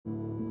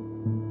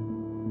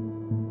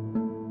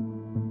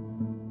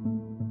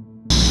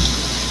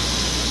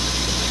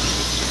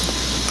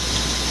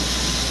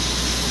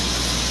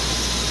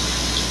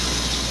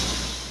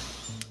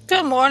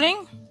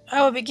morning.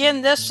 I will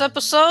begin this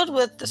episode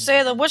with the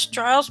Salem Witch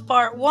Trials,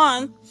 Part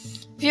 1.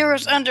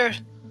 Viewers under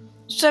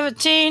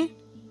 17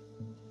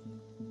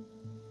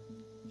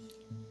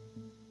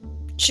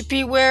 should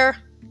beware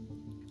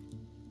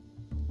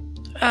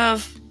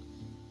of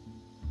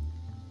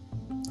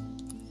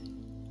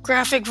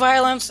graphic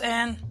violence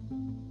and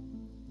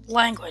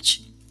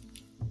language.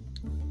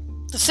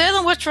 The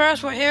Salem Witch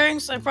Trials were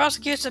hearings and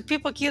prosecutions of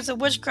people accused of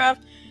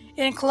witchcraft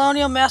in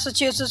colonial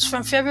Massachusetts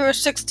from February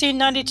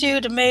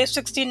 1692 to May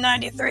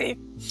 1693.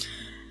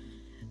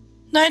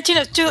 19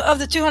 of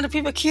the 200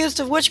 people accused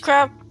of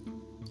witchcraft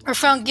were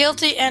found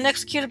guilty and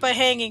executed by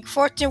hanging.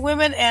 14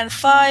 women and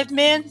 5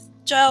 men.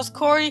 Giles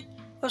Corey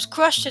was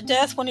crushed to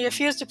death when he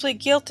refused to plead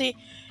guilty,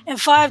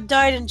 and 5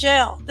 died in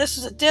jail. This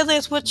is the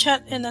deadliest witch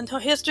hunt in the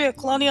history of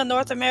colonial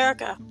North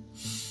America.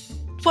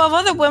 12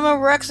 other women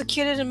were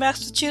executed in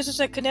Massachusetts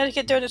and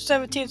Connecticut during the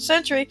 17th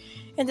century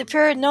in the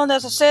period known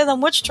as the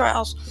Salem Witch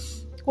Trials,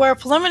 where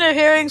preliminary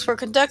hearings were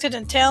conducted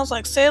in towns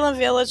like Salem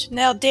Village,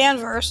 now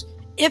Danvers,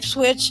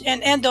 Ipswich,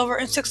 and Andover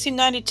in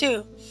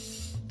 1692.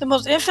 The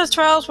most infamous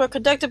trials were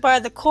conducted by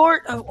the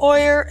Court of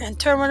Oyer and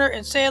Terminer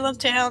in Salem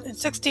Town in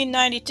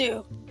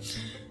 1692.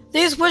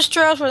 These witch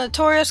trials were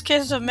notorious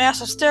cases of mass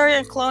hysteria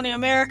in colonial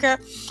America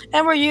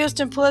and were used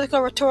in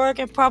political rhetoric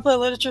and popular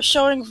literature,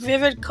 showing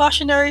vivid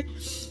cautionary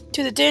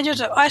to the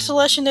dangers of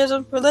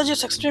isolationism,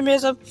 religious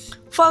extremism,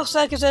 false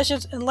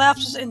accusations, and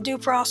lapses in due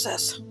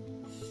process.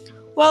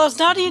 While it's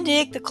not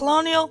unique, the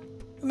colonial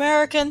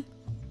American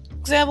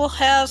example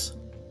has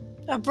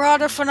a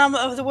broader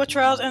phenomenon of the witch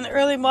trials in the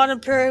early modern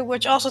period,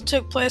 which also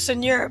took place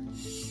in Europe.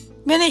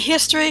 Many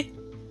history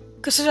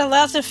consider the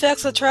lasting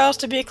effects of the trials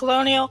to be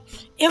colonial,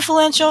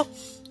 influential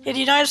in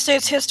United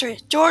States history.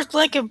 George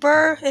Lincoln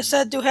Burr is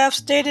said to have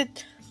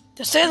stated,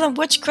 "The Salem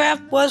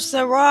witchcraft was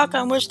the rock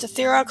on which the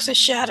theocracy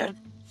shattered."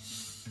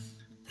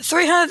 The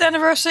 300th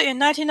anniversary in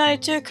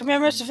 1992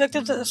 commemorates the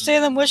victims of the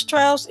Salem witch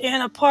trials in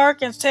a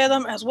park in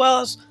Salem, as well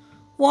as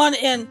one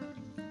in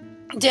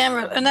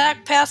Danvers. An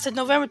act passed in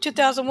November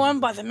 2001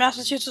 by the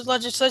Massachusetts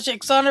legislature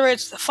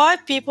exonerates the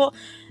 5 people,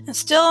 and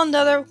still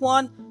another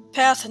one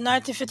passed in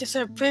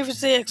 1957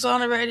 previously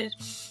exonerated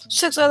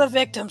 6 other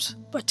victims.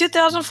 By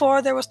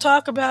 2004, there was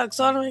talk about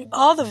exonerating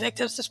all the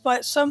victims,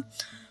 despite some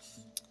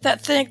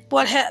that think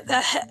what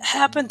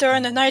happened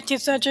during the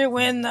 19th century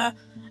when the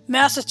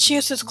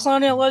Massachusetts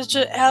colonial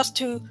legislature asked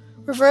to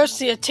reverse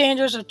the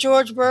attainders of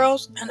George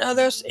Burroughs and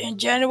others in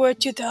January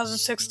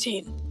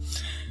 2016.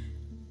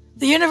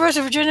 The University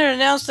of Virginia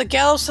announced the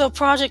Gallows Hill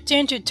Project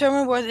team to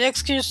determine where the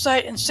execution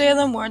site in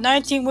Salem, where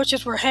 19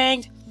 witches were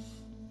hanged.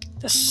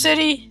 The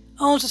city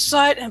owns the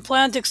site and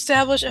plans to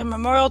establish a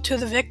memorial to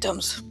the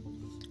victims.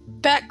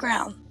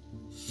 Background.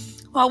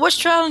 While witch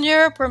trials in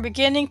Europe were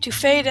beginning to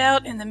fade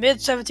out in the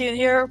mid-17th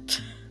Europe,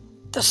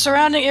 the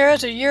surrounding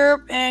areas of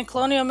Europe and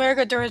colonial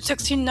America during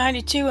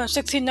 1692 and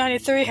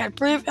 1693 had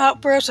brief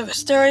outbursts of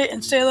hysteria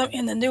in Salem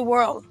in the New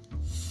World.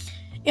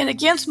 In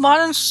Against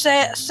Modern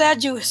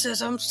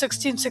Sadducism,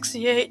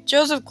 1668,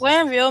 Joseph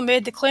Glanville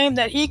made the claim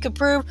that he could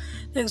prove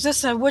the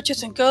existence of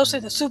witches and ghosts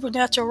in the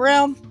supernatural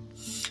realm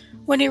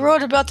when he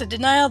wrote about the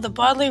denial of the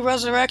bodily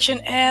resurrection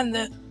and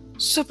the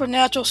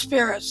supernatural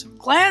spirits.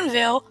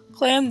 Glanville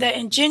claimed that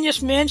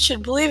ingenious men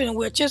should believe in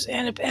witches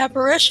and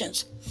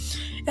apparitions.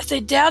 If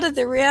they doubted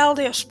the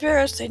reality of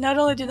spirits, they not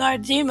only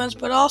denied demons,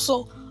 but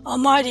also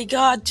Almighty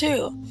God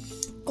too.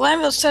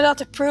 Glanville set out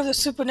to prove the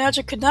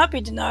supernatural could not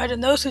be denied,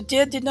 and those who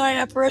did deny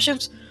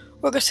apparitions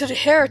were considered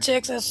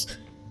heretics,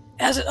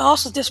 as it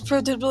also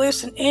disproved their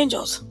beliefs in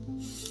angels.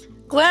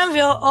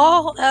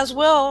 Glanville, as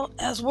well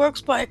as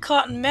works by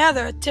Cotton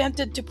Mather,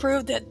 attempted to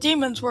prove that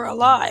demons were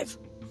alive.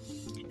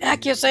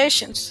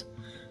 Accusations.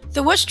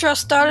 The witch trial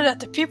started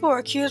after people were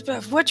accused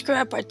of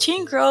witchcraft by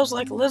teen girls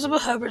like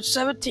Elizabeth Hubbard,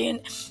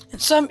 17,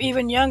 and some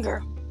even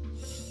younger.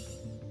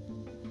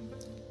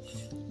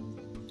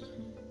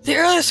 The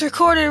earliest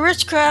recorded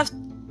witchcraft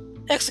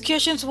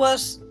executions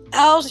was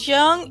Alice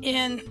Young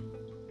in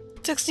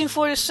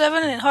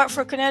 1647 in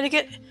Hartford,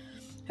 Connecticut.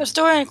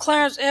 Historian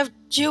Clarence F.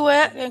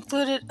 Jewett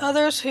included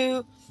others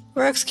who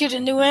were executed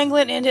in New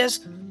England in his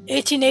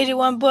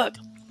 1881 book.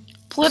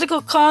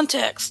 Political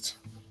context.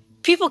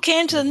 People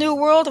came to the New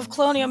World of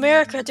colonial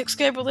America to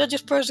escape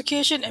religious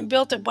persecution and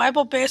built a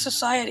Bible-based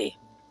society.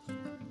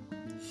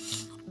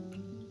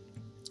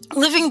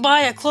 Living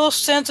by a close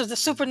sense of the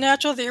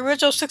supernatural, the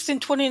original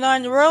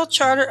 1629 Royal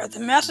Charter of the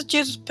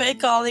Massachusetts Bay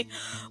Colony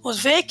was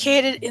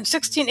vacated in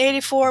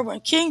 1684 when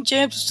King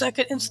James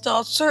II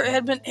installed Sir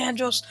Edmund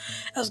Andros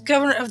as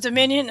governor of the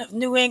Dominion of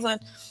New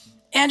England.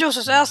 Andros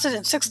was ousted in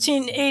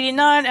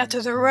 1689 after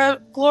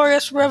the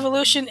Glorious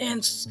Revolution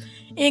in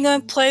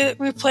England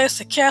replaced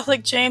the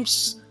Catholic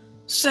James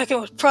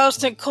II with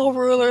Protestant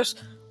co-rulers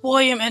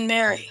William and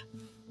Mary.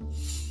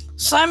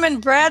 Simon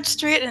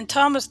Bradstreet and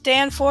Thomas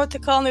Danforth, the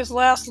colony's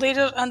last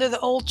leaders under the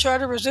old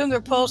charter, resumed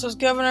their posts as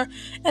governor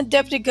and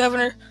deputy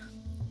governor,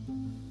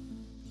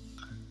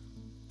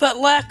 but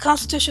lacked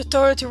constitutional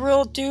authority to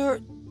rule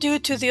due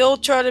to the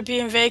old charter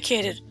being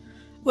vacated.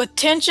 With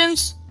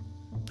tensions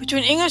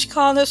between English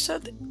colonists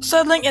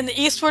settling in the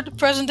eastward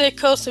present-day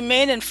coast of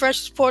Maine and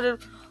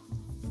French-supported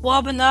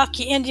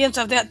Wabanaki Indians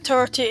of that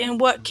territory in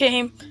what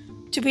came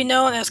to be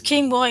known as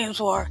King William's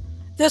War.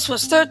 This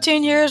was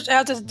 13 years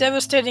after the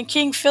devastating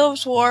King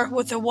Philip's War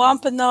with the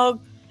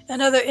Wampanoag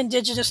and other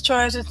indigenous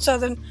tribes in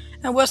southern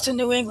and western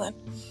New England.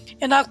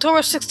 In October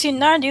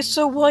 1690,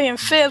 Sir William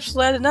Phips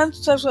led an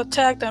unsuccessful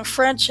attack on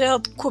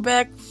French-held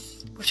Quebec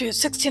between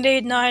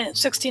 1689 and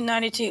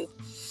 1692.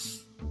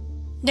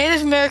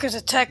 Native Americans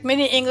attacked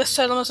many English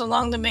settlements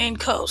along the Maine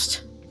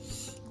coast,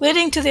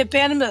 leading to the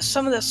abandonment of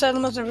some of the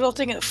settlements and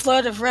resulting in a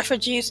flood of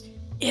refugees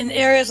in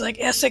areas like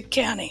Essex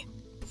County.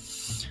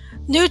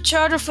 New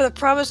charter for the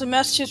province of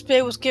Massachusetts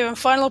Bay was given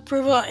final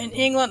approval in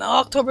England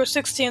on October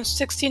 16,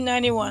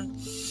 1691.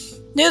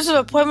 News of the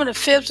appointment of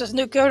Phips as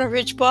new governor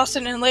reached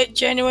Boston in late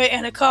January,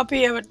 and a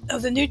copy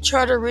of the new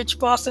charter reached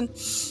Boston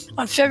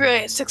on February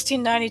 8,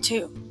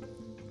 1692.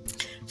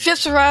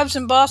 Phips arrives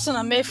in Boston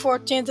on May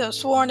 14th and was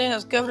sworn in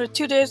as governor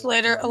 2 days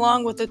later,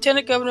 along with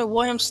Lieutenant Governor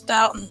William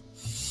Stoughton.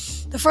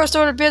 The first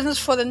order of business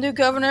for the new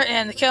governor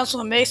and the council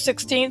on May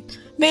 27,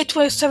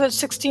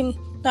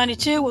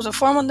 1692 was a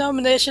formal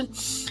nomination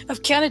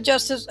of county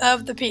justice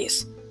of the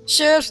peace,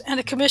 sheriffs,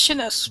 and a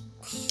commission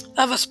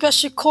of a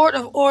special court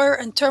of order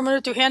and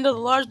terminer to handle the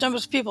large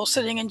numbers of people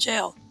sitting in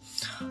jail.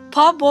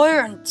 Paul Boyer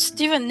and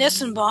Stephen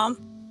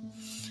Nissenbaum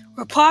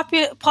were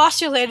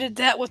postulated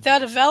that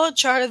without a valid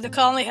charter, the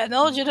colony had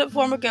no legitimate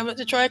form of government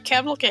to try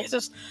capital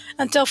cases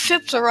until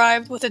Phips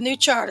arrived with a new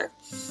charter.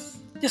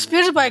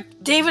 Disputed by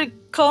David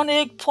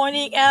Koenig,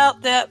 pointing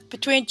out that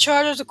between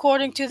charters,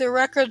 according to the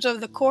records of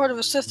the Court of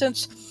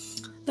Assistance,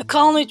 the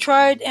colony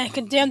tried and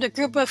condemned a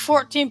group of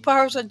 14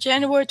 pirates on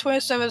January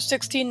 27,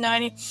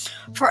 1690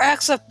 for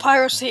acts of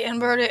piracy and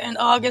murder in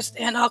August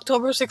and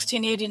October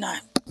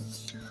 1689.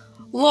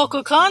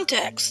 Local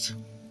context.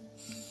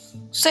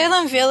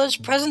 Salem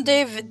Village,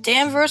 present-day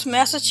Danvers,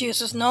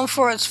 Massachusetts, known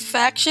for its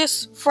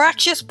fractious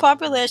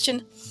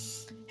population,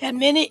 had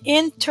many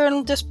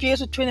internal disputes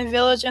between the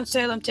village and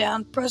Salem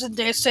town,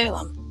 present-day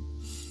Salem.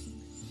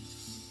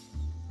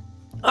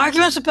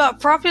 Arguments about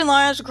property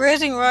lines,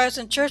 grazing rights,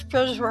 and church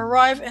privileges were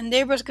rife, and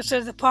neighbors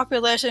considered the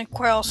population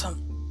quarrelsome.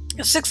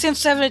 In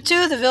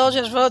 1672, the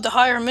villagers voted to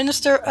hire a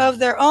minister of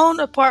their own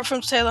apart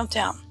from Salem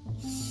town.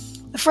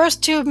 The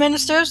first two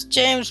ministers,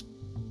 James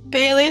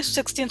Bailey,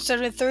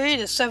 1673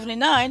 to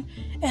 79,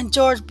 and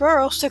George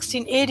Burrow,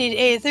 1680 to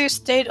 83,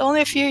 stayed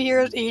only a few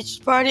years each,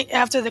 departing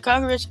after the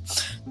congregation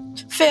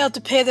failed to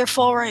pay their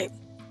full rate.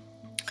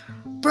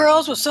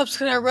 Burroughs was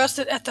subsequently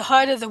arrested at the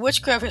height of the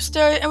witchcraft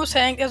hysteria and was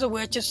hanged as a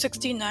witch in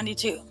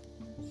 1692.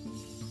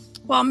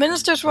 While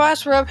ministers'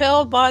 rights were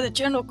upheld by the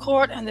general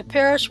court and the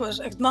parish was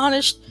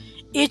admonished,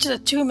 each of the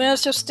two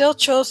ministers still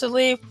chose to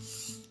leave.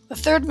 The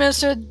third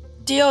minister,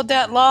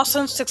 Deodat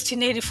Lawson,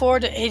 1684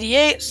 to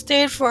 88,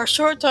 stayed for a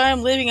short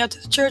time, leaving after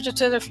the church had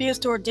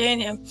refused to ordain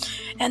him,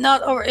 and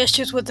not over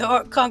issues with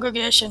the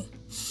congregation.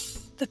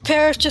 The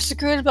parish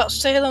disagreed about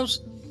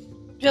Salem's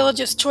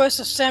village's choice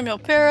of Samuel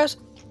Parris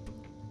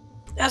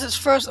as its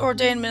first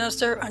ordained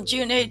minister. On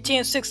June 18,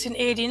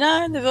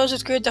 1689, the village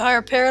agreed to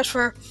hire Parris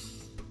for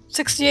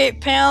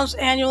 £68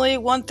 annually,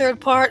 1/3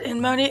 part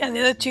in money and the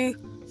other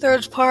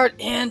 2/3 part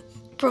in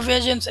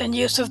provisions and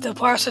use of the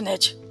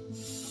parsonage.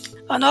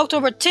 On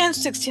October 10,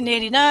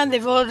 1689,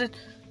 they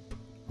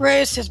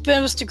raised his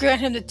benefits to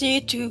grant him the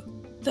deed to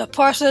the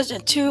parsonage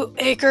and 2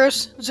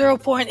 acres,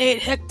 0.8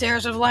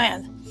 hectares of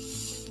land.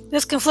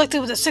 This conflicted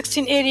with the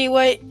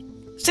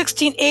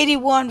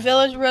 1681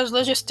 village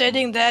resolution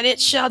stating that it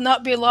shall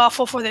not be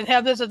lawful for the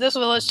inhabitants of this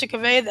village to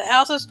convey the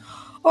houses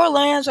or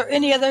lands or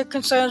any other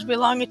concerns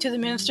belonging to the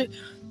ministry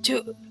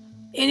to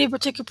any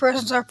particular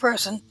persons or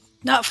person,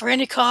 not for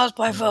any cause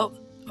by vote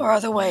or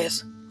other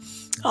ways.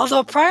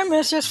 Although Prime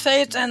Minister's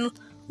faith and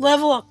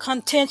level of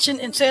contention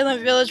in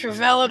Salem Village were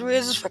valid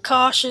reasons for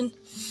caution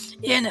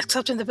in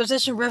accepting the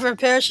position, Reverend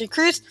Parrish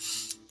increased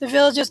the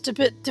village's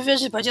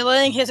division by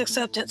delaying his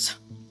acceptance.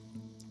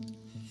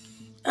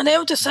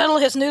 Unable to settle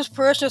his new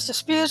parishioners'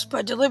 disputes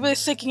by deliberately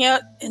seeking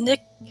out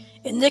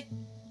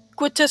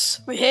iniquitous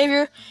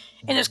behavior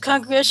in his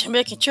congregation,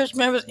 making church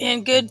members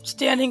in good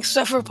standing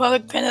suffer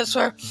public penance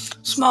for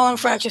small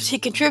infractions, he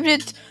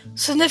contributed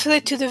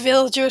significantly to the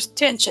villagers'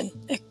 tension,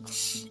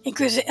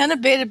 increasing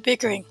unabated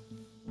bickering.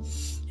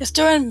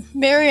 Historian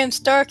Marion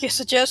Starkey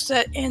suggests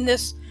that in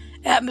this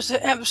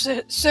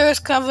atmosphere, serious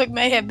conflict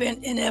may have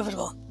been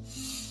inevitable.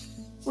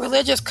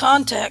 Religious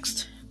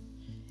context.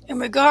 In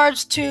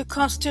regards to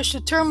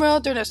constitutional turmoil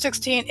during the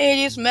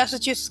 1680s,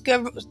 Massachusetts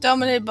government was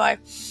dominated by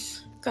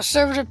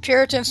conservative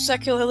Puritan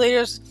secular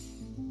leaders.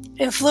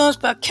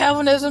 Influenced by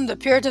Calvinism, the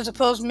Puritans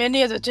opposed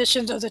many of the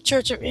traditions of the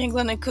Church of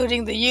England,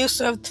 including the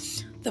use of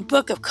the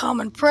Book of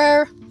Common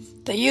Prayer,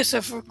 the use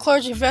of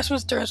clergy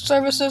vestments during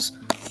services,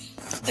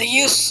 the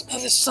use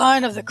of the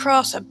sign of the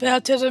cross at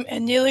baptism,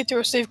 and kneeling to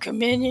receive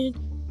communion,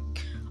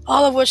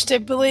 all of which they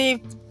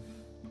believed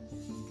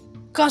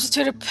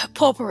constituted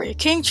popery.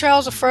 King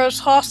Charles I,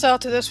 hostile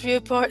to this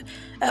viewpoint,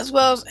 as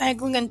well as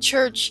Anglican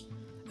Church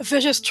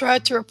officials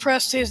tried to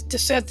repress these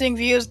dissenting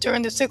views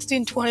during the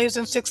 1620s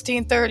and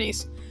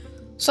 1630s.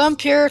 Some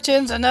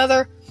Puritans and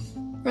other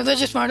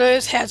religious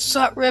minorities had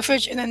sought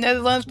refuge in the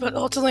Netherlands, but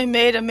ultimately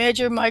made a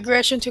major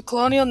migration to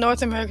colonial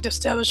North America to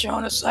establish their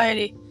own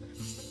society.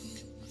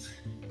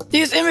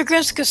 These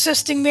immigrants,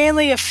 consisting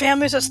mainly of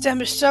families,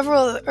 established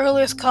several of the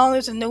earliest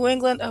colonies in New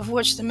England, of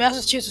which the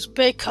Massachusetts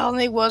Bay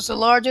Colony was the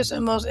largest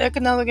and most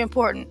economically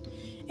important.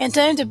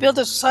 Intending to build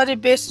a society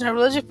based on their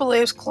religious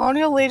beliefs,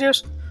 colonial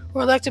leaders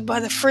were elected by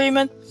the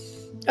freemen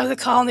of the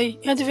colony,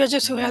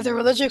 individuals who had their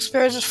religious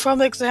experiences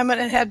formally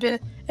examined and had been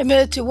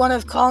admitted to one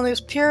of the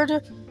colony's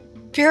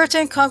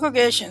Puritan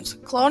congregations.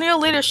 Colonial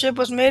leadership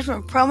was made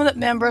from prominent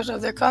members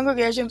of their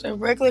congregations and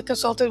regularly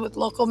consulted with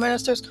local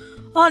ministers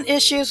on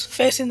issues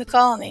facing the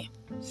colony.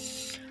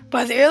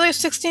 By the early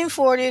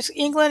 1640s,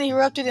 England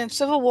erupted in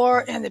civil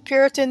war, and the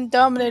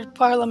Puritan-dominated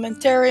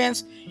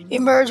parliamentarians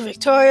emerged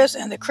victorious,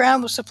 and the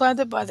crown was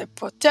supplanted by the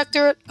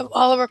Protectorate of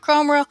Oliver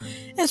Cromwell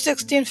in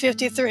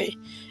 1653.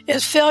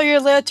 Its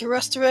failure led to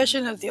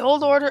restoration of the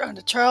old order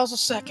under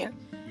Charles II.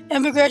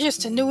 Emigrations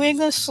to New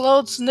England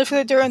slowed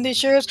significantly during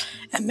these years,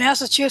 and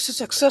Massachusetts'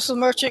 successful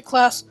merchant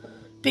class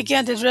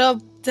began to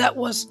develop that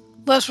was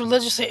less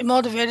religiously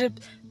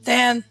motivated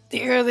than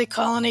the early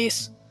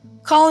colony's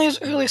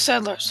early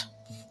settlers.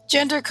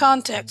 Gender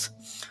context.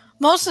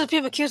 Most of the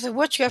people accused of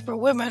witchcraft were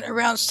women,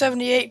 around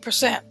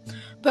 78%,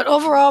 but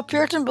overall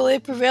Puritan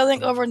belief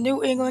prevailing over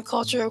New England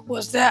culture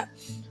was that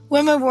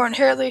women were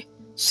inherently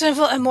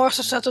sinful and more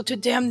susceptible to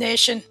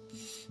damnation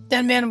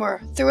than men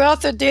were.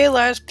 Throughout their daily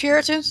lives,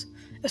 Puritans,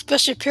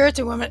 especially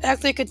Puritan women,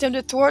 actively condemned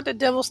to thwart the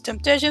devil's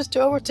temptations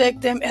to overtake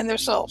them and their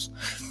souls.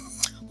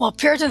 While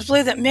Puritans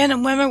believed that men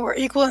and women were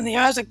equal in the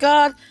eyes of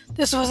God,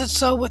 this wasn't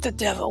so with the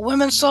devil.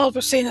 Women's souls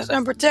were seen as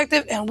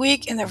unprotected and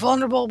weak in their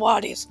vulnerable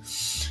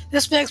bodies.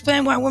 This may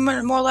explain why women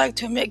are more likely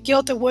to admit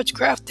guilt of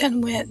witchcraft than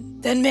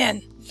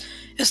men.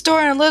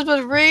 Historian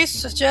Elizabeth Reese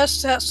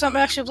suggests that some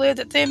actually believe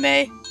that they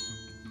may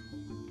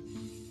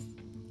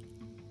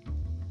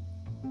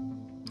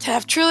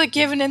have truly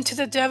given in to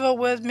the devil,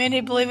 with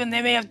many believing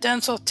they may have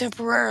done so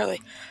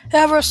temporarily.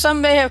 However,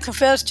 some may have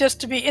confessed just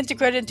to be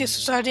integrated into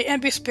society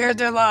and be spared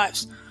their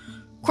lives.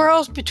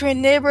 Quarrels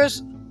between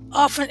neighbors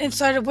often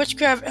incited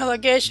witchcraft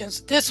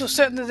allegations. This was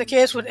certainly the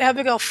case when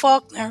Abigail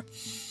Faulkner,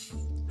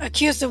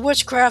 accused of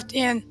witchcraft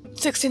in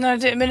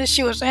 1690, admitted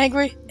she was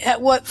angry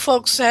at what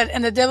folks said,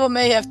 and the devil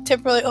may have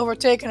temporarily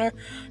overtaken her,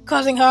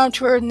 causing harm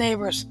to her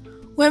neighbors.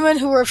 Women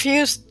who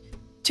refused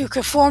to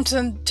conform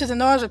to the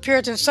norms of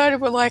Puritan society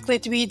were likely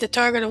to be the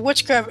target of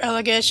witchcraft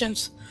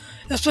allegations,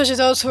 especially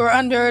those who were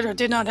unmarried or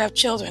did not have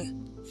children.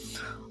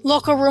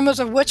 Local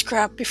rumors of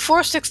witchcraft. Before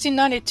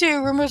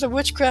 1692, rumors of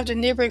witchcraft in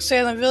neighboring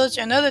Salem Village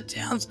and other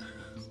towns.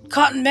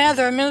 Cotton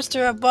Mather, a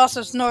minister of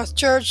Boston's North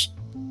Church,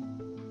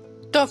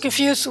 don't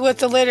confuse with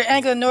the later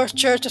Anglican North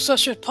Church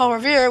associated with Paul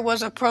Revere,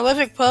 was a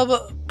prolific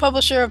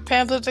publisher of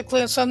pamphlets,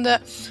 including some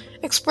that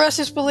expressed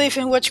his belief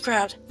in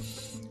witchcraft.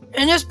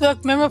 In his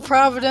book, Memorable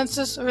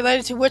Providences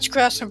Related to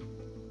Witchcraft and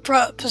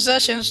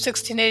Possessions,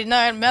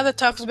 1689, Mather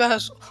talks about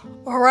his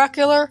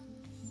oracular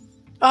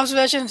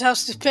observations how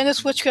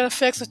stupendous witchcraft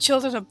affects the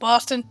children of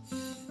Boston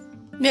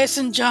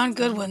Mason John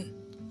Goodwin.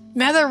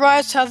 Mather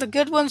writes how the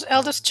Goodwin's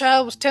eldest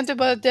child was tempted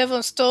by the devil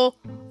and stole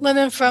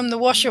linen from the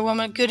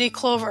washerwoman, Goody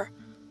Glover.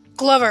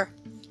 Glover,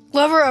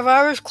 of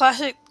Irish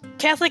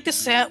Catholic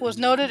descent, was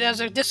noted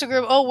as a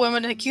disagreeable old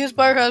woman and accused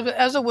by her husband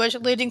as a witch,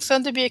 leading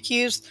some to be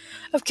accused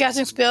of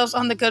casting spells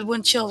on the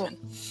Goodwin children.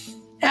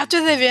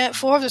 After the event,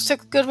 4 of the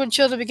 6 Goodwin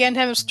children began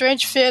having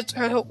strange fits,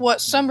 or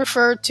what some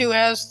referred to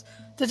as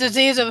the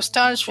disease of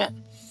astonishment.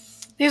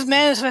 These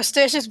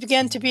manifestations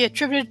began to be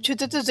attributed to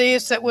the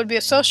disease that would be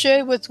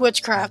associated with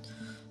witchcraft.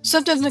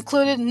 Symptoms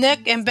included neck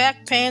and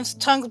back pains,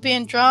 tongues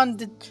being drawn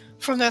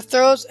from their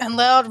throats, and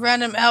loud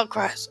random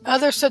outcries.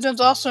 Other symptoms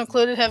also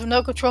included having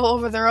no control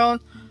over their own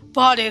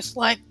bodies,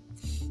 like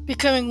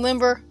becoming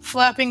limber,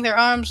 flapping their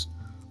arms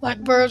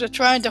like birds, or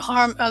trying to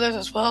harm others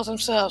as well as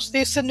themselves.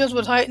 These symptoms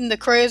would heighten the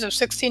craze of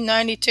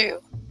 1692.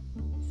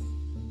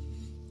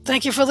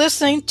 Thank you for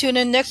listening. Tune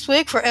in next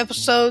week for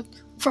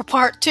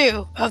part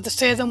 2 of the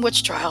Salem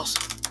Witch Trials.